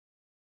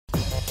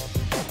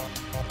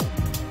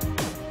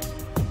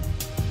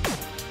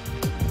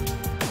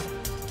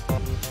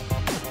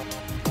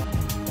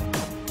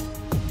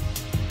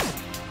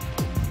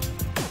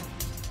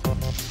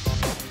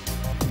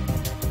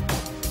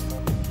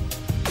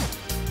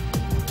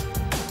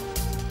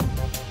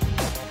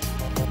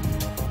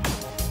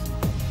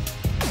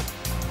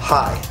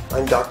Hi,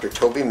 I'm Dr.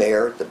 Toby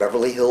Mayer at the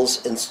Beverly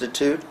Hills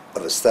Institute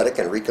of Aesthetic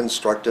and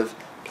Reconstructive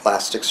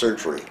Plastic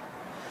Surgery.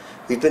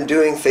 We've been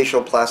doing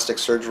facial plastic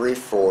surgery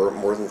for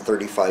more than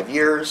 35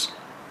 years,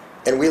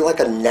 and we like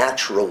a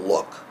natural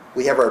look.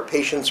 We have our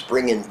patients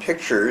bring in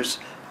pictures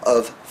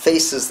of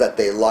faces that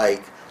they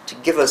like to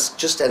give us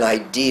just an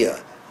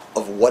idea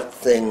of what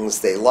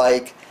things they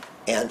like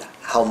and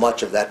how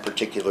much of that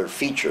particular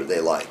feature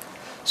they like.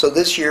 So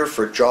this year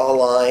for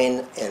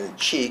jawline and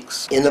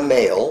cheeks, in the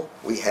male,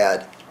 we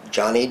had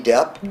Johnny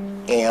Depp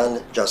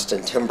and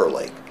Justin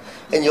Timberlake.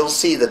 And you'll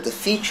see that the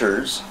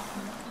features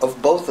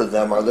of both of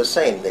them are the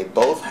same. They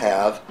both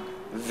have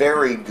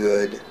very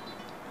good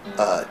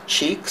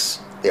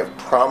cheeks. They have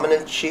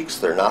prominent cheeks.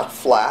 They're not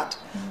flat.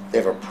 They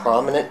have a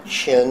prominent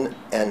chin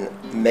and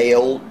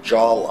male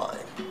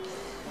jawline.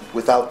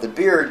 Without the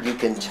beard, you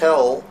can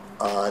tell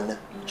on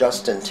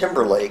Justin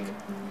Timberlake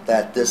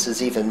that this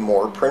is even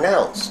more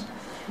pronounced.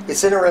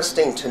 It's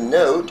interesting to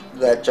note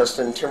that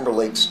Justin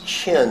Timberlake's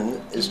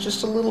chin is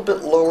just a little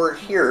bit lower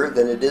here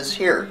than it is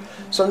here.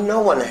 So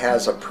no one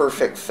has a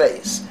perfect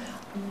face.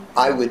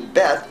 I would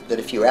bet that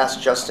if you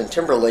asked Justin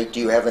Timberlake, do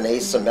you have an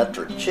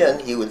asymmetric chin,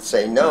 he would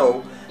say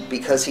no,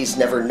 because he's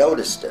never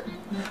noticed it.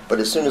 But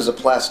as soon as a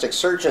plastic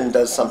surgeon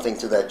does something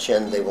to that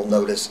chin, they will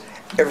notice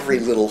every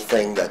little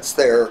thing that's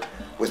there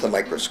with a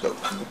microscope.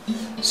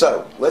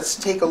 So let's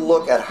take a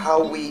look at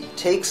how we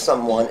take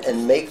someone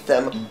and make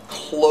them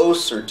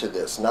closer to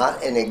this,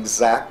 not an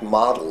exact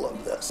model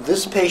of this.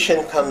 This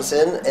patient comes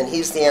in and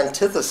he's the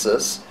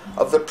antithesis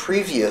of the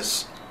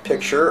previous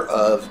picture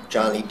of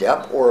Johnny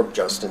Depp or of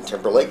Justin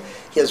Timberlake.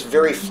 He has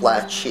very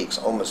flat cheeks,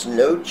 almost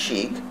no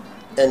cheek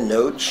and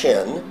no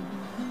chin,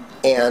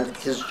 and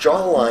his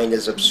jawline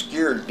is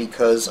obscured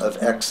because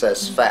of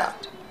excess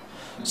fat.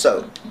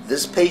 So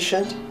this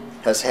patient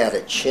has had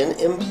a chin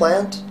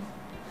implant,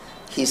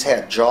 he's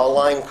had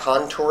jawline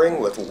contouring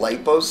with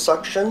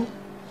liposuction,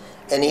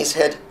 and he's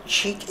had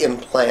cheek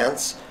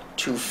implants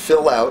to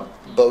fill out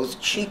both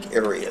cheek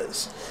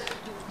areas.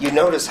 You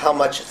notice how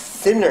much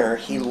thinner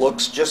he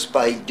looks just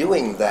by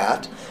doing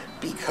that,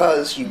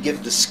 because you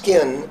give the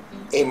skin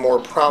a more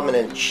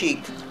prominent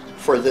cheek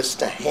for this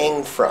to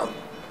hang from.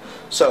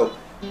 So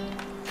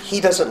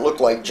he doesn't look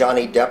like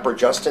Johnny Depp or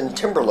Justin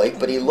Timberlake,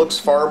 but he looks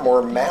far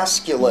more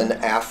masculine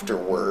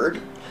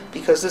afterward,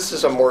 because this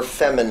is a more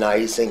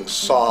feminizing,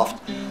 soft,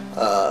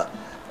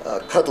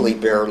 cuddly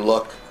bear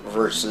look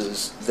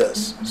versus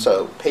this.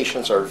 So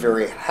patients are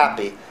very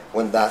happy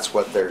when that's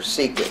what they're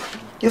seeking.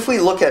 If we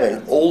look at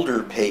an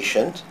older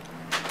patient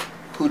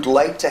who'd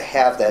like to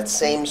have that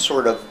same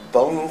sort of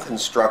bone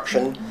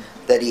construction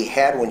that he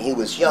had when he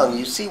was young,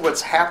 you see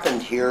what's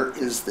happened here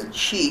is the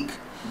cheek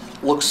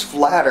looks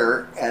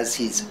flatter as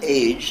he's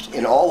aged.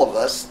 In all of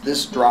us,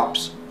 this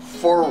drops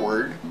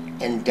forward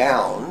and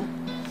down,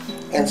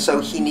 and so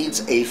he needs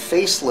a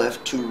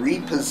facelift to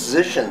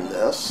reposition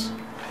this,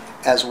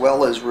 as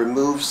well as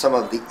remove some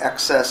of the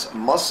excess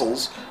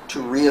muscles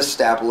to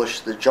reestablish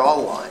the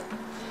jawline.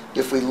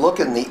 If we look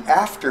in the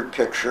after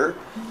picture,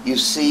 you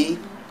see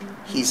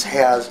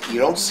you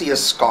don't see a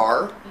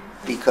scar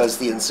because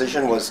the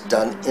incision was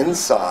done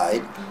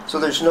inside, so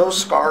there's no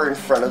scar in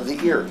front of the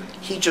ear.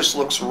 He just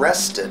looks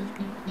rested.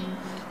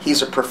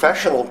 He's a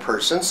professional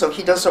person, so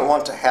he doesn't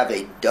want to have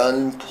a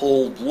done,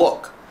 pulled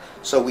look.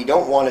 So we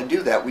don't want to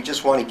do that. We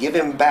just want to give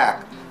him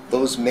back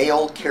those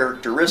male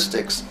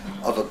characteristics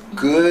of a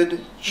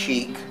good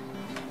cheek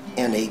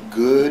and a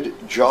good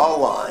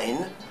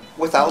jawline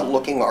without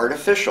looking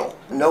artificial.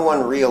 No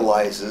one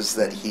realizes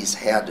that he's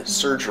had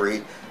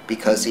surgery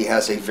because he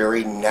has a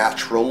very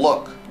natural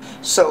look.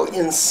 So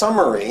in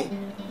summary,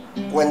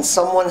 when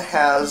someone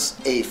has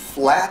a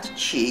flat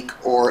cheek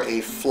or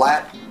a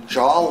flat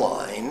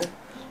jawline,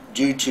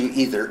 due to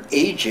either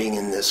aging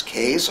in this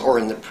case or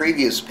in the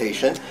previous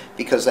patient,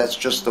 because that's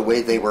just the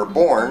way they were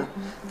born,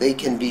 they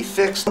can be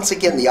fixed. Once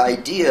again, the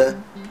idea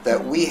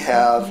that we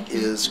have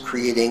is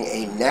creating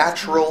a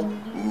natural,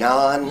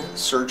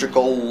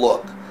 non-surgical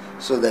look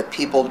so that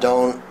people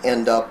don't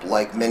end up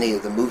like many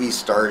of the movie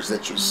stars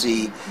that you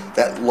see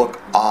that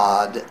look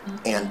odd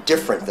and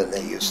different than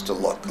they used to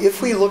look.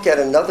 If we look at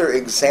another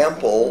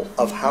example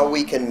of how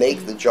we can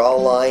make the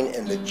jawline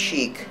and the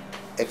cheek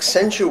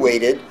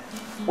accentuated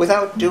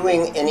without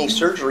doing any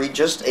surgery,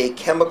 just a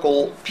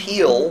chemical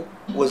peel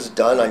was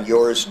done on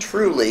yours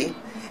truly,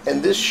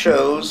 and this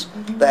shows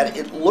that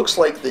it looks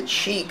like the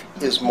cheek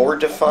is more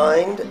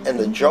defined and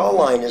the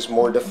jawline is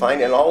more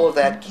defined, and all of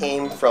that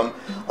came from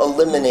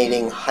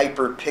eliminating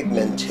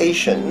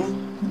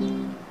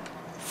hyperpigmentation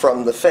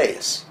from the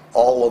face,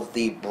 all of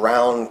the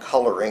brown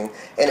coloring,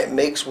 and it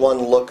makes one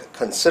look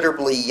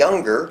considerably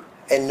younger,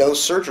 and no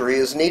surgery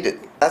is needed.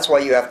 That's why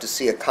you have to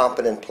see a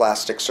competent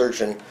plastic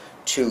surgeon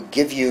to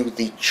give you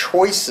the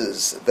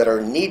choices that are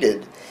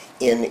needed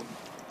in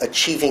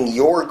achieving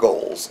your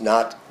goals,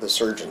 not the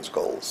surgeon's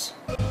goals.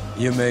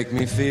 You make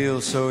me feel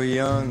so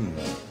young.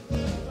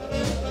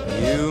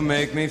 You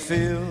make me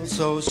feel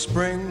so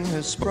spring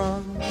has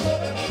sprung.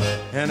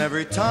 And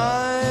every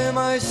time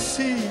I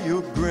see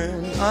you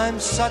grin, I'm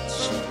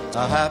such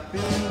a happy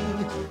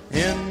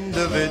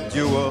individual.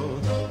 individual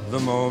the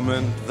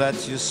moment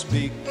that you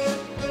speak.